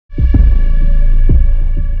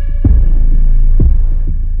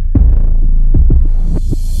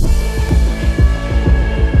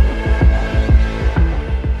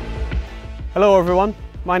everyone,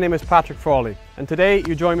 my name is Patrick Frawley and today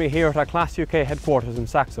you join me here at our CLAAS UK headquarters in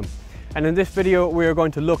Saxham. And in this video we are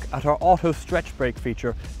going to look at our auto stretch brake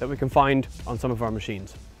feature that we can find on some of our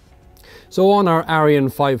machines. So on our Arion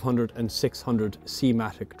 500 and 600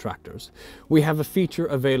 CMATIC tractors, we have a feature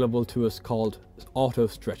available to us called auto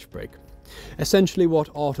stretch brake. Essentially what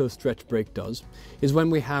auto stretch brake does is when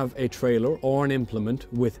we have a trailer or an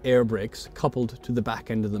implement with air brakes coupled to the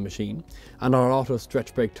back end of the machine and our auto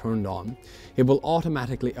stretch brake turned on, it will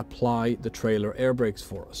automatically apply the trailer air brakes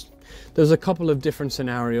for us. There's a couple of different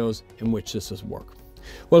scenarios in which this will work.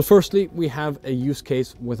 Well, firstly, we have a use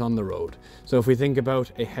case with on the road. So if we think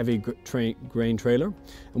about a heavy grain trailer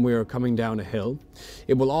and we are coming down a hill,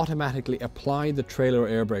 it will automatically apply the trailer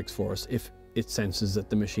air brakes for us if it senses that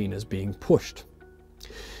the machine is being pushed.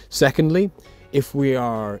 Secondly, if we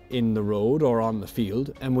are in the road or on the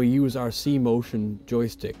field and we use our C-Motion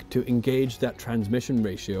joystick to engage that transmission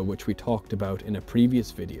ratio which we talked about in a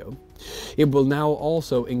previous video, it will now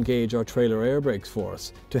also engage our trailer air brakes for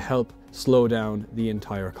us to help slow down the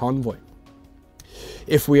entire convoy.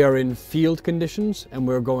 If we are in field conditions and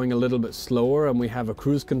we're going a little bit slower and we have a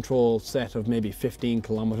cruise control set of maybe 15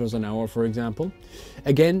 kilometers an hour, for example,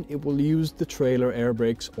 again, it will use the trailer air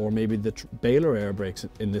brakes or maybe the baler air brakes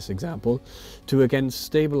in this example to again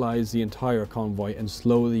stabilize the entire convoy and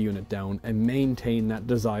slow the unit down and maintain that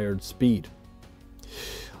desired speed.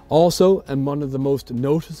 Also, and one of the most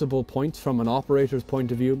noticeable points from an operator's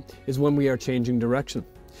point of view is when we are changing direction.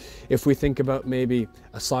 If we think about maybe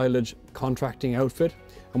a silage contracting outfit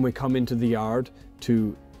and we come into the yard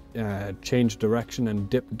to change direction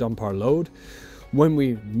and dump our load, when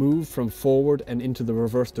we move from forward and into the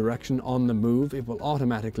reverse direction on the move, it will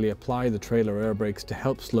automatically apply the trailer air brakes to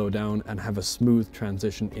help slow down and have a smooth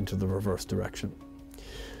transition into the reverse direction.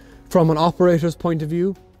 From an operator's point of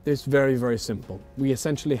view, it's very, very simple. We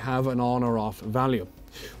essentially have an on or off value.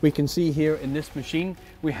 We can see here in this machine,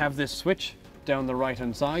 we have this switch down the right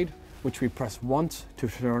hand side, which we press once to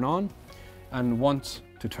turn on and once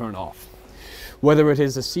to turn off. Whether it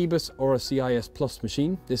is a CBUS or a CIS Plus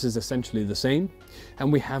machine, this is essentially the same,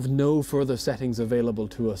 and we have no further settings available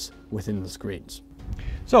to us within the screens.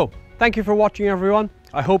 So, thank you for watching everyone.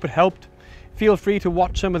 I hope it helped. Feel free to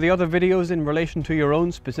watch some of the other videos in relation to your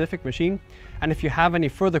own specific machine, and if you have any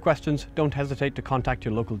further questions, don't hesitate to contact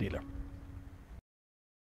your local dealer.